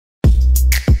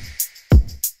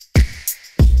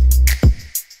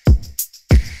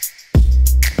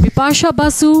Bipasha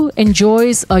Basu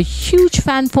enjoys a huge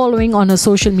fan following on her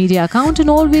social media account and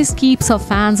always keeps her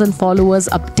fans and followers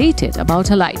updated about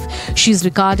her life. She's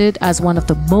regarded as one of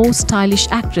the most stylish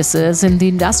actresses in the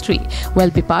industry.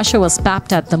 Well, Bipasha was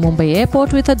papped at the Mumbai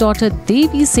airport with her daughter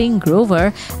Devi Singh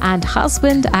Grover and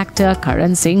husband actor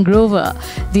Karan Singh Grover.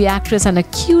 The actress and a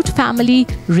cute family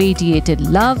radiated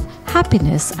love,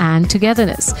 happiness and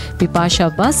togetherness.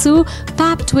 Bipasha Basu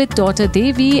papped with daughter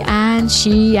Devi, and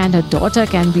she and her daughter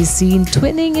can be seen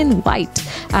twinning in white,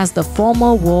 as the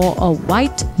former wore a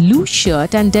white loose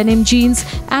shirt and denim jeans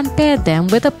and paired them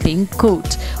with a pink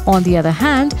coat. On the other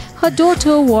hand, her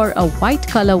daughter wore a white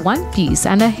color one-piece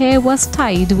and her hair was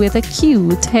tied with a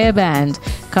cute hairband.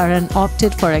 Karan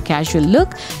opted for a casual look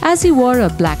as he wore a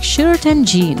black shirt and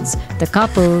jeans. The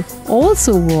couple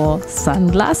also wore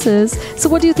sunglasses. So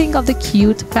what do you think of the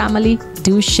cute family?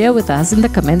 Do share with us in the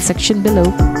comment section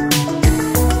below.